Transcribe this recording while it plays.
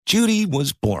Judy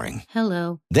was boring.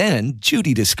 Hello. Then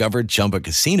Judy discovered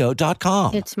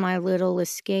ChumbaCasino.com. It's my little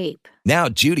escape. Now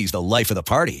Judy's the life of the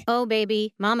party. Oh,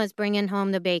 baby, mama's bringing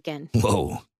home the bacon.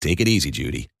 Whoa, take it easy,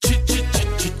 Judy.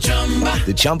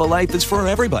 The Chumba life is for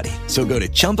everybody. So go to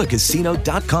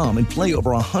ChumbaCasino.com and play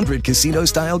over 100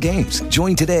 casino-style games.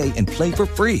 Join today and play for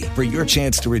free for your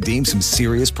chance to redeem some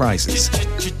serious prizes.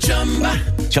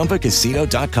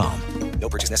 ChumbaCasino.com. No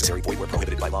purchase necessary. Void where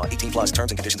prohibited by law. 18 plus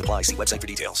terms and conditions apply. See website for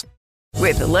details.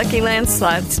 With the Lucky Land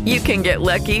Slots, you can get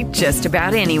lucky just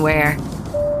about anywhere.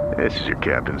 This is your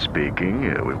captain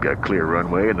speaking. We've got clear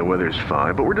runway and the weather's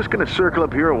fine, but we're just going to circle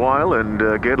up here a while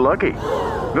and get lucky.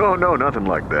 No, nothing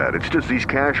like that. It's just these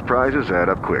cash prizes add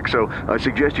up quick. So I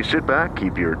suggest you sit back,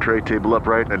 keep your tray table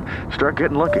upright, and start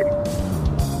getting lucky.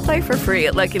 Play for free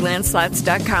at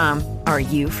LuckyLandSlots.com. Are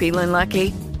you feeling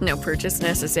lucky? No purchase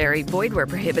necessary. Void where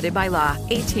prohibited by law.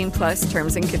 18 plus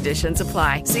terms and conditions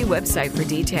apply. See website for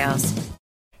details.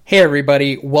 Hey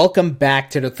everybody, welcome back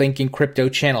to the Thinking Crypto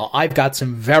channel. I've got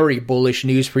some very bullish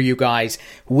news for you guys.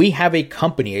 We have a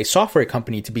company, a software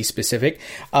company to be specific.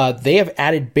 They have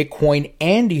added Bitcoin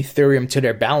and Ethereum to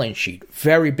their balance sheet.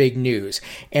 Very big news.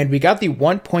 And we got the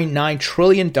 $1.9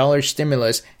 trillion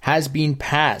stimulus has been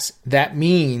passed. That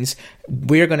means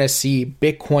we're going to see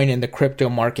Bitcoin in the crypto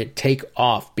market take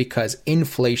off because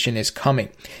inflation is coming.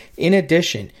 In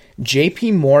addition,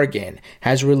 JP Morgan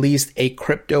has released a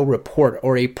crypto report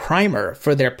or a primer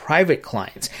for their private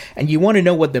clients. And you want to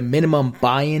know what the minimum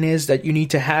buy-in is that you need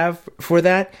to have for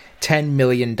that? $10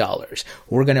 million.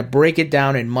 We're going to break it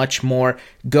down and much more.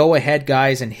 Go ahead,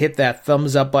 guys, and hit that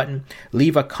thumbs up button.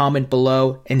 Leave a comment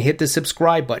below and hit the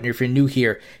subscribe button if you're new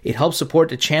here. It helps support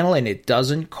the channel and it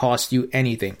doesn't cost you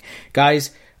anything.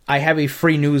 Guys, I have a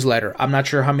free newsletter. I'm not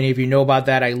sure how many of you know about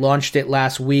that. I launched it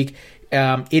last week.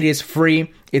 It is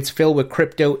free. It's filled with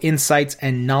crypto insights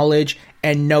and knowledge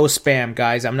and no spam,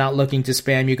 guys. I'm not looking to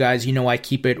spam you guys. You know, I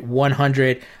keep it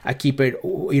 100. I keep it,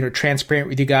 transparent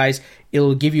with you guys.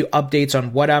 It'll give you updates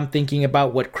on what I'm thinking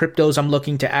about, what cryptos I'm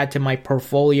looking to add to my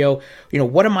portfolio.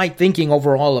 What am I thinking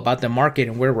overall about the market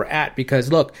and where we're at? Because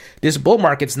look, this bull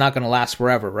market's not going to last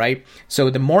forever, right? So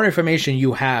the more information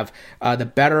you have,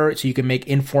 the better, so you can make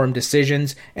informed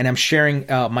decisions. And I'm sharing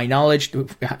my knowledge.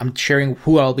 I'm sharing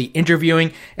who I'll be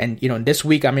interviewing. And, this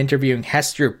week I'm interviewing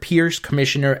Hester Peirce,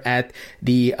 commissioner at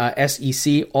the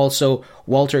SEC. Also,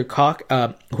 Walter Koch,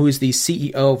 who is the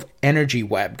CEO of Energy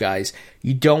Web, guys.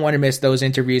 You don't want to miss those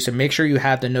interviews, so make sure you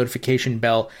have the notification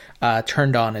bell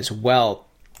turned on as well.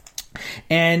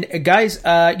 And guys,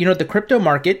 the crypto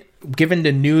market, given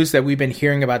the news that we've been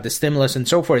hearing about the stimulus and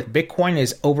so forth, Bitcoin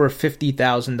is over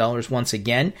 $50,000 once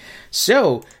again.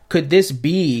 So could this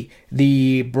be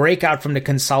the breakout from the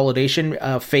consolidation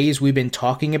phase we've been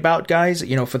talking about, guys?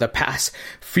 For the past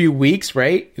few weeks,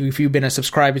 right? If you've been a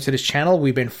subscriber to this channel,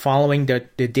 we've been following the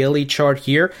daily chart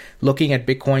here, looking at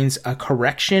Bitcoin's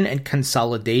correction and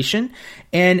consolidation.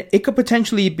 And it could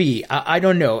potentially be, I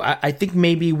don't know. I think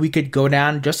maybe we could go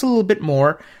down just a little bit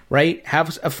more, right?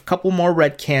 Have a couple more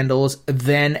red candles,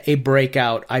 then a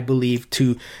breakout, I believe,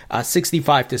 to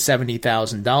 $65,000 to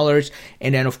 $70,000.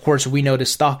 And then, of course, we know the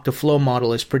stock to flow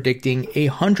model is predicting a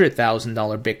 $100,000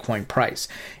 Bitcoin price.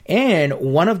 And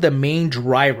one of the main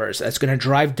drivers that's going to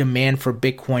drive demand for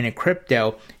Bitcoin and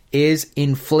crypto is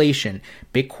inflation.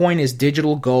 Bitcoin is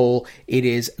digital gold. It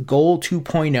is gold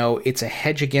 2.0. It's a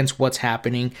hedge against what's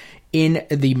happening in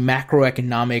the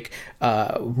macroeconomic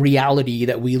reality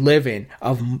that we live in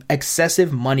of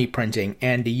excessive money printing.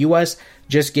 And the U.S.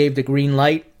 just gave the green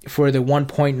light for the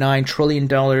 $1.9 trillion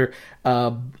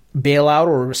bailout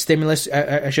or stimulus,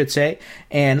 I should say.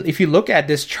 And if you look at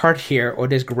this chart here or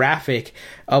this graphic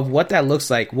of what that looks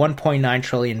like, 1.9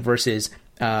 trillion versus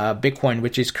Bitcoin,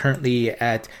 which is currently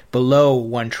at below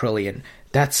 1 trillion.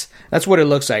 That's what it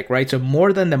looks like, right? So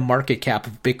more than the market cap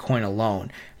of Bitcoin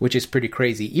alone, which is pretty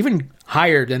crazy, even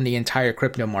higher than the entire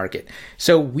crypto market.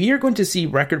 So we are going to see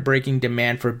record-breaking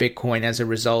demand for Bitcoin as a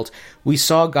result. We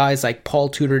saw guys like Paul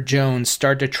Tudor Jones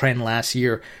start the trend last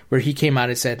year where he came out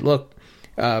and said, look,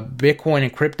 Bitcoin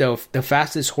and crypto, the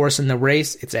fastest horse in the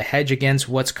race. It's a hedge against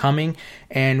what's coming.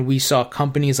 And we saw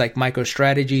companies like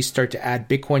MicroStrategy start to add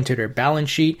Bitcoin to their balance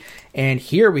sheet. And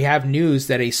here we have news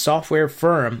that a software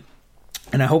firm,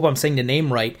 and I hope I'm saying the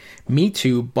name right,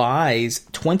 Me2, buys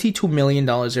 $22 million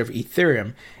of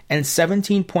Ethereum and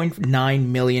 $17.9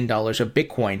 million of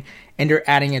Bitcoin, and they're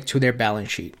adding it to their balance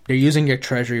sheet. They're using their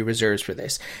treasury reserves for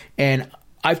this. And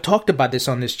I've talked about this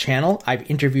on this channel. I've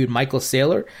interviewed Michael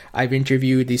Saylor. I've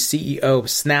interviewed the CEO of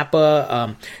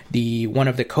Snappa, one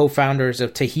of the co-founders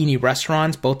of Tahini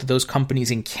Restaurants, both of those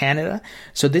companies in Canada.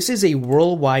 So this is a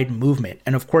worldwide movement.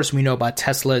 And of course, we know about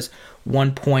Tesla's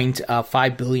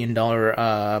 $1.5 billion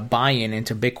buy-in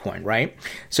into Bitcoin, right?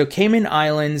 So Cayman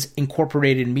Islands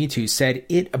Incorporated Mitu said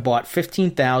it bought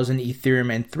 15,000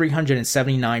 Ethereum and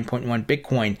 379.1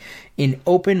 Bitcoin in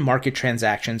open market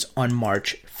transactions on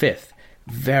March 5th.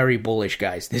 Very bullish,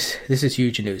 guys. This is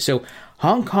huge news. So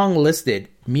Hong Kong listed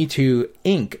Mitu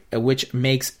Inc., which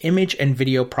makes image and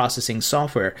video processing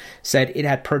software, said it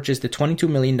had purchased the $22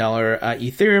 million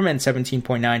Ethereum and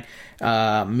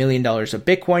 $17.9 million of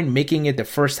Bitcoin, making it the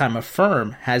first time a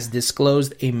firm has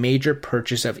disclosed a major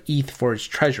purchase of ETH for its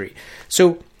treasury.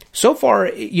 So far,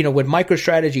 with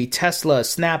MicroStrategy, Tesla,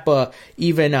 Snappa,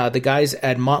 even the guys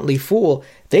at Motley Fool,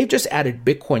 they've just added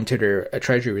Bitcoin to their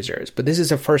treasury reserves. But this is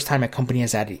the first time a company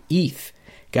has added ETH,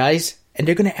 guys. And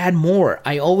they're going to add more.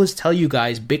 I always tell you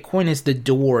guys, Bitcoin is the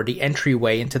door, the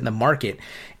entryway into the market.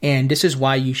 And this is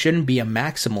why you shouldn't be a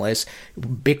maximalist,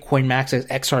 Bitcoin maximalist,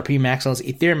 XRP maximalist,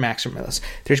 Ethereum maximalist.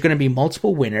 There's going to be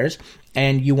multiple winners,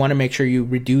 and you want to make sure you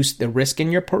reduce the risk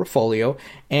in your portfolio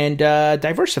and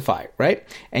diversify, right?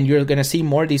 And you're going to see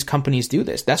more of these companies do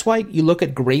this. That's why you look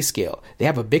at Grayscale. They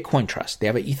have a Bitcoin trust. They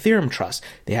have an Ethereum trust.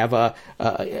 They have a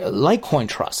Litecoin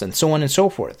trust, and so on and so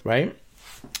forth, right?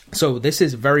 So this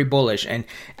is very bullish. And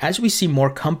as we see more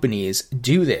companies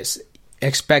do this,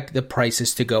 expect the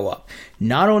prices to go up.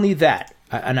 Not only that,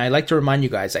 and I like to remind you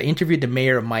guys, I interviewed the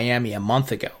mayor of Miami a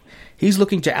month ago. He's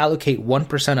looking to allocate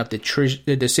 1% of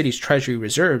the city's treasury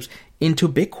reserves into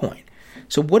Bitcoin.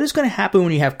 So what is going to happen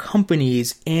when you have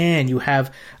companies and you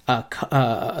have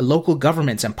local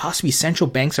governments and possibly central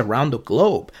banks around the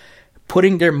globe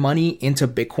putting their money into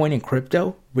Bitcoin and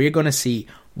crypto? We're going to see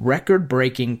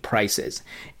record-breaking prices.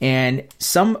 And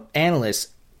some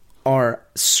analysts are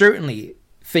certainly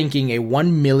thinking a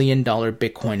 $1 million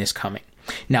Bitcoin is coming.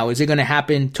 Now, is it going to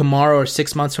happen tomorrow or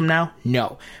 6 months from now?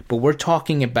 No. But we're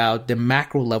talking about the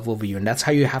macro level view, and that's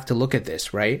how you have to look at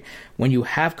this, right? When you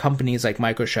have companies like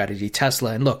MicroStrategy,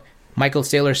 Tesla, and look, Michael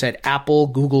Saylor said Apple,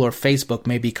 Google, or Facebook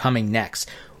may be coming next.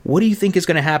 What do you think is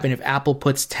going to happen if Apple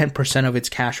puts 10% of its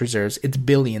cash reserves, its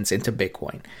billions, into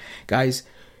Bitcoin? Guys,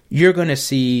 you're going to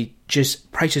see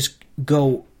just prices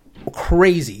go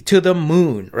crazy to the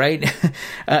moon, right?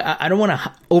 I don't want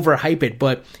to overhype it,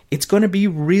 but it's going to be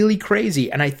really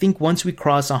crazy. And I think once we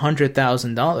cross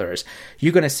 $100,000,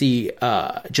 you're going to see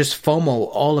just FOMO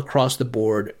all across the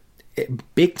board,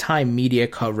 big time media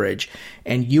coverage,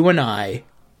 and you and I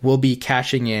will be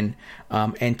cashing in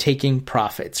and taking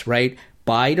profits, right?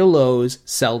 Buy the lows,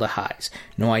 sell the highs.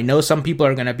 Now, I know some people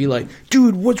are going to be like,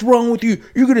 dude, what's wrong with you?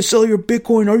 You're going to sell your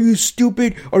Bitcoin. Are you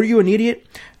stupid? Are you an idiot?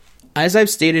 As I've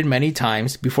stated many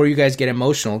times, before you guys get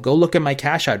emotional, go look at my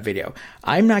cash out video.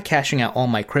 I'm not cashing out all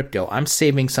my crypto. I'm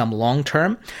saving some long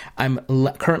term. I'm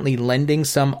currently lending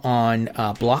some on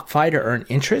BlockFi to earn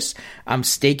interest. I'm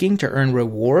staking to earn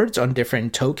rewards on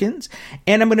different tokens.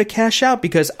 And I'm going to cash out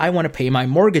because I want to pay my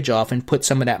mortgage off and put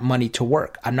some of that money to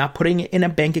work. I'm not putting it in a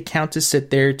bank account to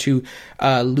sit there to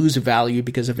lose value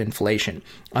because of inflation.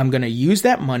 I'm going to use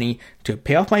that money to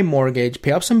pay off my mortgage,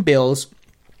 pay off some bills,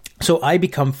 so I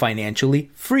become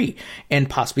financially free and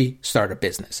possibly start a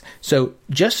business. So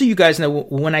just so you guys know,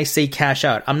 when I say cash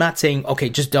out, I'm not saying, okay,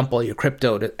 just dump all your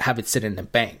crypto to have it sit in the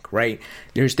bank, right?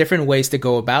 There's different ways to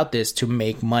go about this to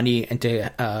make money and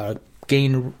to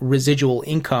gain residual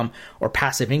income or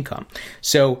passive income.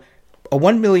 So a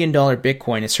 $1 million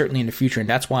Bitcoin is certainly in the future, and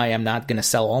that's why I'm not going to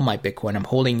sell all my Bitcoin. I'm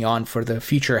holding on for the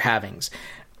future havings.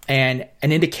 And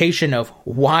an indication of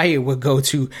why it would go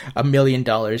to $1 million.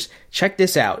 Check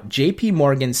this out. JP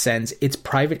Morgan sends its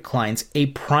private clients a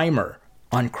primer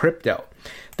on crypto.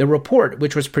 The report,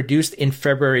 which was produced in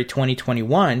February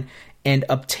 2021 and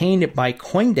obtained by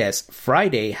CoinDesk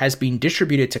Friday, has been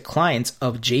distributed to clients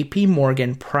of JP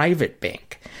Morgan Private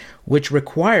Bank, which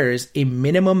requires a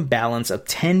minimum balance of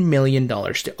 $10 million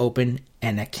to open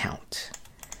an account.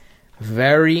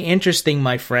 Very interesting,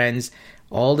 my friends.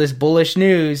 All this bullish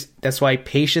news. That's why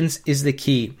patience is the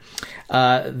key.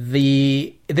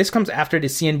 This comes after the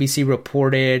CNBC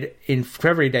reported in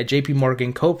February that JP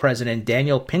Morgan co-president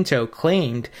Daniel Pinto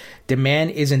claimed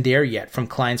demand isn't there yet from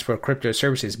clients for crypto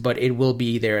services, but it will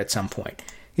be there at some point.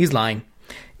 He's lying.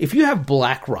 If you have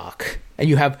BlackRock and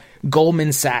you have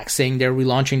Goldman Sachs saying they're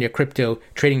relaunching their crypto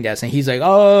trading desk, and he's like,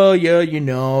 oh, yeah,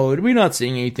 we're not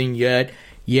seeing anything yet.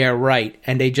 Yeah, right.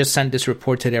 And they just sent this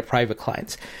report to their private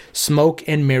clients. Smoke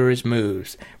and mirrors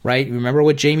moves, right? Remember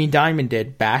what Jamie Dimon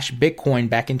did? Bash Bitcoin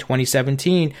back in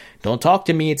 2017. Don't talk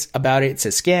to me. It's a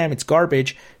scam. It's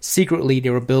garbage. Secretly, they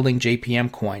were building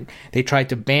JPM coin. They tried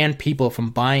to ban people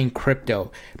from buying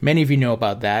crypto. Many of you know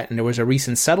about that. And there was a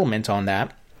recent settlement on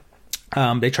that.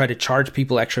 They try to charge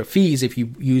people extra fees if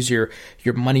you use your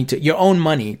own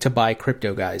money to buy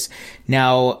crypto, guys.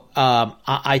 Now,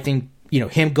 I think,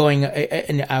 him going,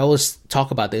 and I always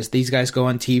talk about this, these guys go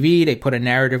on TV, they put a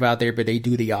narrative out there, but they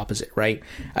do the opposite, right?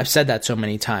 I've said that so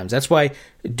many times. That's why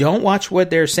don't watch what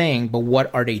they're saying, but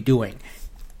what are they doing?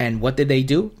 And what did they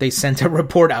do? They sent a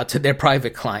report out to their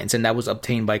private clients, and that was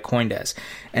obtained by CoinDesk.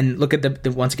 And look at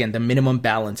once again, the minimum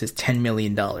balance is $10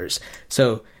 million.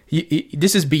 So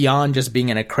this is beyond just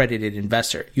being an accredited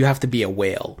investor. You have to be a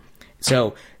whale.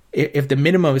 So if the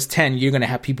minimum is 10, you're going to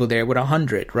have people there with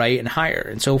 100, right? And higher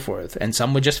and so forth. And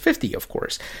some with just 50, of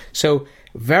course. So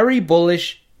very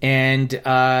bullish. And,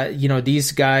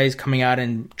 these guys coming out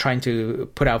and trying to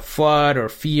put out FUD or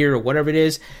fear or whatever it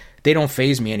is, they don't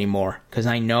faze me anymore because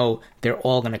I know they're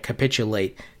all going to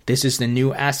capitulate. This is the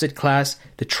new asset class.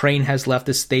 The train has left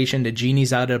the station. The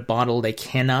genie's out of the bottle. They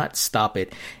cannot stop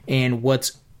it. And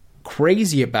what's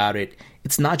crazy about it,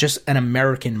 it's not just an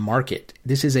American market.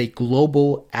 This is a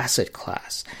global asset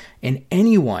class. And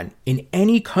anyone in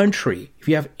any country, if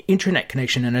you have internet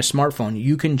connection and a smartphone,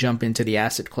 you can jump into the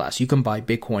asset class. You can buy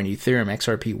Bitcoin, Ethereum,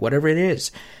 XRP, whatever it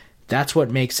is. That's what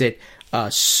makes it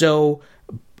so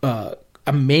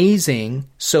amazing,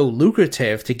 so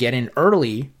lucrative to get in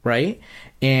early, right?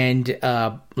 And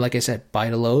like I said, buy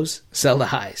the lows, sell the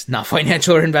highs. Not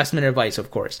financial or investment advice, of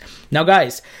course. Now,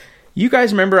 guys, you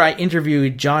guys remember I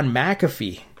interviewed John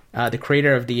McAfee, the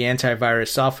creator of the antivirus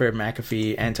software,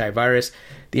 McAfee Antivirus.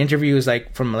 The interview was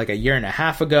from a year and a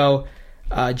half ago.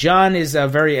 John is a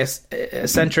very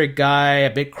eccentric guy,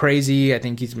 a bit crazy. I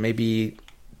think he's maybe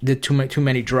did too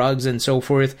many drugs and so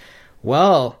forth.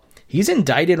 Well, he's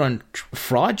indicted on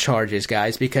fraud charges,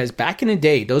 guys, because back in the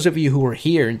day, those of you who were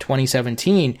here in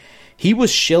 2017, he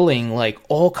was shilling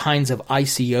all kinds of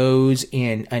ICOs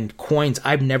and coins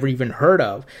I've never even heard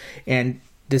of. And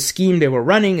the scheme they were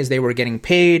running is they were getting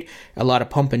paid a lot of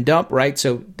pump and dump, right?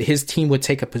 So his team would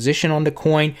take a position on the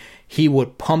coin. He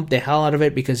would pump the hell out of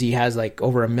it because he has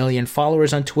over 1 million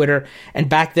followers on Twitter. And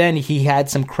back then he had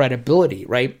some credibility,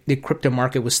 right? The crypto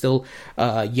market was still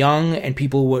young and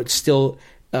people would still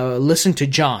listen to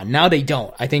John. Now they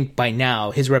don't. I think by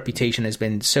now his reputation has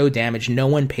been so damaged, no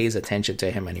one pays attention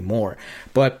to him anymore.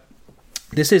 But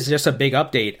this is just a big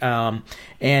update,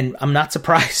 and I'm not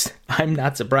surprised. I'm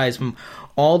not surprised from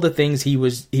all the things he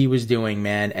was doing,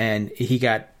 man. And he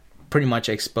got pretty much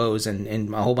exposed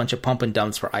and a whole bunch of pump and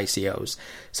dumps for ICOs.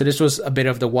 So this was a bit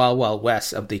of the wild, wild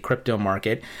west of the crypto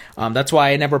market. That's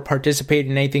why I never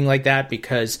participated in anything like that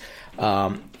because,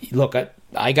 look,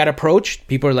 I got approached.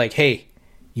 People are like, hey,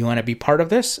 you want to be part of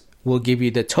this? We'll give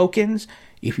you the tokens.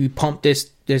 If you pump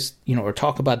this, or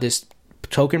talk about this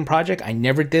token project. I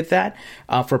never did that.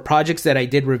 For projects that I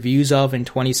did reviews of in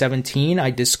 2017, I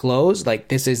disclosed,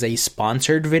 this is a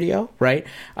sponsored video, right?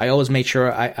 I always make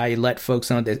sure I let folks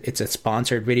know that it's a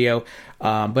sponsored video,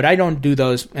 but I don't do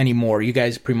those anymore. You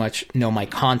guys pretty much know my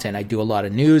content. I do a lot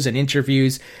of news and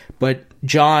interviews, but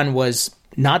John was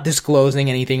not disclosing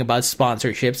anything about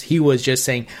sponsorships. He was just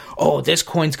saying, oh, this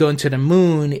coin's going to the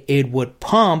moon. It would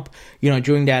pump,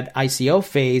 during that ICO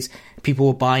phase, people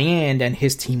would buy in and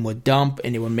his team would dump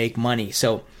and it would make money.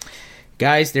 So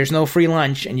guys, there's no free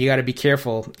lunch and you got to be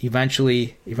careful.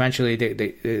 Eventually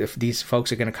these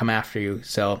folks are going to come after you.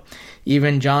 So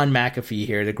even John McAfee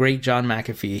here, the great John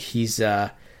McAfee, he's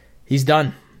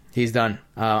done. He's done.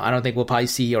 I don't think we'll probably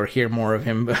see or hear more of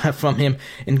him from him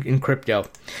in crypto.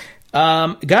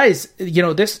 Guys,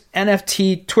 this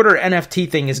NFT, Twitter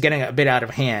NFT thing is getting a bit out of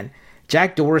hand.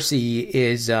 Jack Dorsey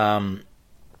is,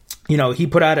 he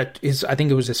put out I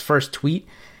think it was his first tweet.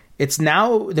 It's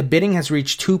now, the bidding has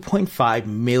reached $2.5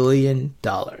 million.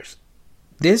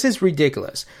 This is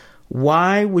ridiculous.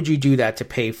 Why would you do that to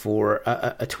pay for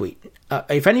a tweet?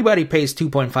 If anybody pays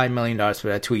 $2.5 million for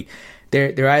that tweet,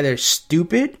 they're either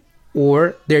stupid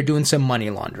or they're doing some money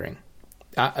laundering.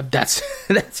 That's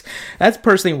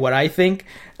personally what I think.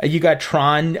 You got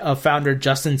Tron founder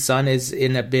Justin Sun is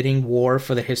in a bidding war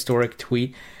for the historic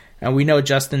tweet, and we know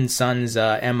Justin Sun's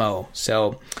MO.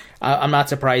 So I'm not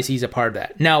surprised he's a part of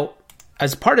that. Now,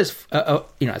 as far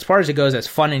as it goes as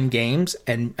fun and games,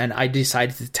 and I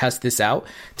decided to test this out.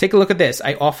 Take a look at this.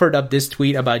 I offered up this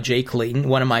tweet about Jay Clayton,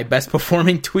 one of my best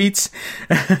performing tweets.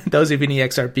 Those of you in the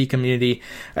XRP community,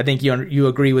 I think you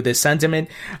agree with this sentiment.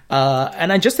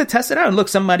 And I just to test it out, and look,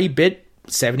 somebody bid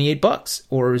 $78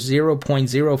 or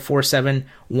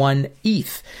 0.0471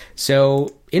 ETH.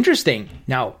 So interesting.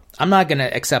 Now, I'm not going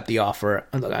to accept the offer.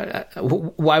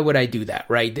 Why would I do that,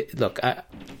 right? Look, I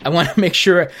want to make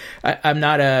sure I'm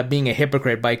not being a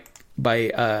hypocrite by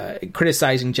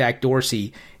criticizing Jack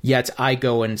Dorsey, yet I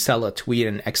go and sell a tweet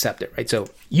and accept it, right? So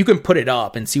you can put it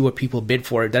up and see what people bid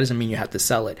for it. That doesn't mean you have to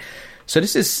sell it. So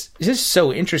this is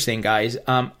so interesting, guys.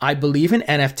 I believe in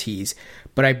NFTs,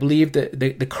 but I believe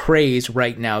the craze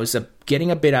right now is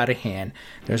getting a bit out of hand.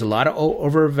 There's a lot of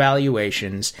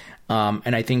overvaluations,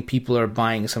 and I think people are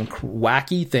buying some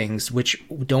wacky things which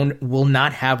will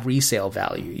not have resale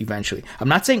value eventually. I'm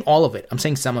not saying all of it. I'm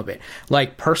saying some of it.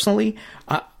 Like personally,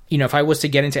 if I was to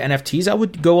get into NFTs, I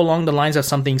would go along the lines of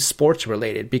something sports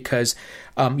related because,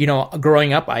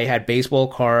 growing up, I had baseball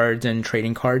cards and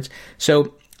trading cards.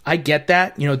 So I get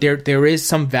that, there is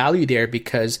some value there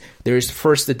because there's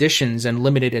first editions and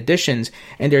limited editions,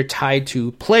 and they're tied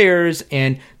to players,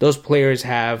 and those players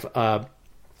have,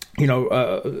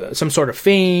 some sort of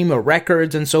fame or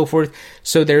records and so forth.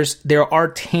 So there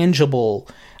are tangible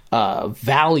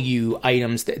value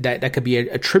items that could be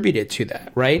attributed to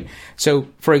that, right? So,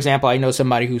 for example, I know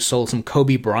somebody who sold some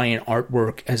Kobe Bryant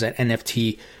artwork as an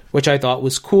NFT, which I thought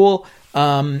was cool.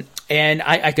 And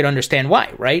I could understand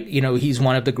why, right? He's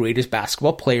one of the greatest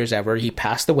basketball players ever. He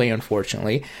passed away,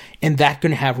 unfortunately, and that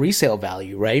can have resale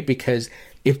value, right? Because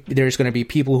if there's going to be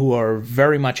people who are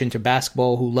very much into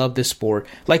basketball, who love this sport,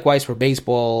 likewise for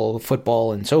baseball,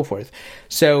 football, and so forth.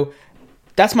 So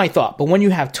that's my thought. But when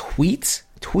you have tweets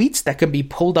that can be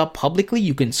pulled up publicly,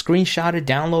 you can screenshot it,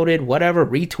 download it, whatever,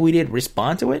 retweet it,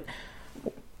 respond to it.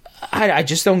 I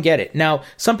just don't get it. Now,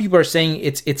 some people are saying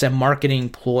it's a marketing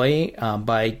ploy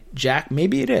by Jack.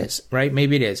 Maybe it is, right?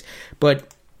 Maybe it is.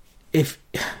 But if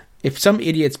some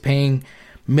idiot's paying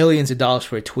millions of dollars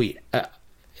for a tweet,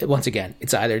 once again,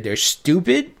 it's either they're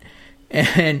stupid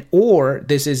or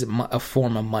this is a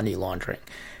form of money laundering.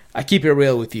 I keep it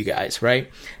real with you guys, right?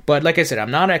 But like I said,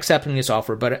 I'm not accepting this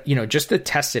offer, but just to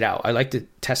test it out. I like to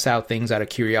test out things out of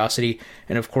curiosity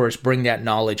and, of course, bring that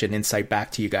knowledge and insight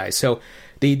back to you guys. So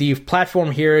the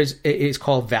platform here is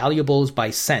called Valuables by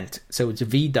Cent. So it's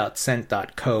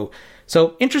v.cent.co.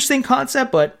 So interesting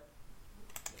concept, but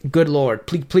good Lord,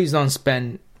 please don't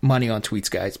spend money on tweets,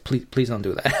 guys. Please don't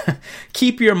do that.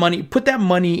 Keep your money, put that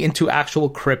money into actual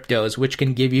cryptos, which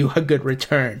can give you a good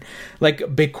return, like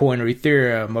Bitcoin or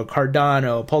Ethereum or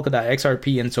Cardano, Polkadot,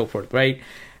 XRP, and so forth, right?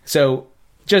 So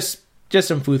just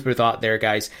some food for thought there,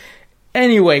 guys.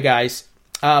 Anyway, guys,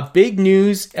 big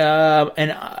news. What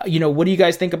do you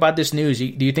guys think about this news? Do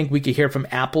you think we could hear from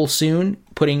Apple soon,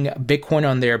 putting Bitcoin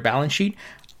on their balance sheet?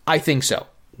 I think so.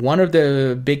 One of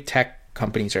the big tech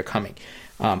companies are coming.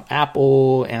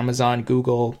 Apple, Amazon,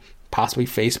 Google, possibly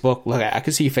Facebook. Look, I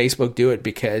could see Facebook doing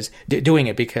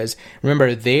it because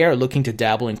remember, they are looking to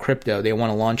dabble in crypto. They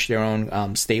want to launch their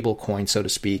own stable coin, so to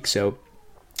speak. So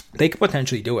they could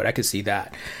potentially do it. I could see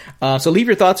that. So leave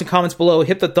your thoughts and comments below.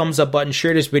 Hit the thumbs up button,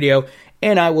 share this video,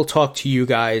 and I will talk to you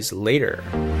guys later.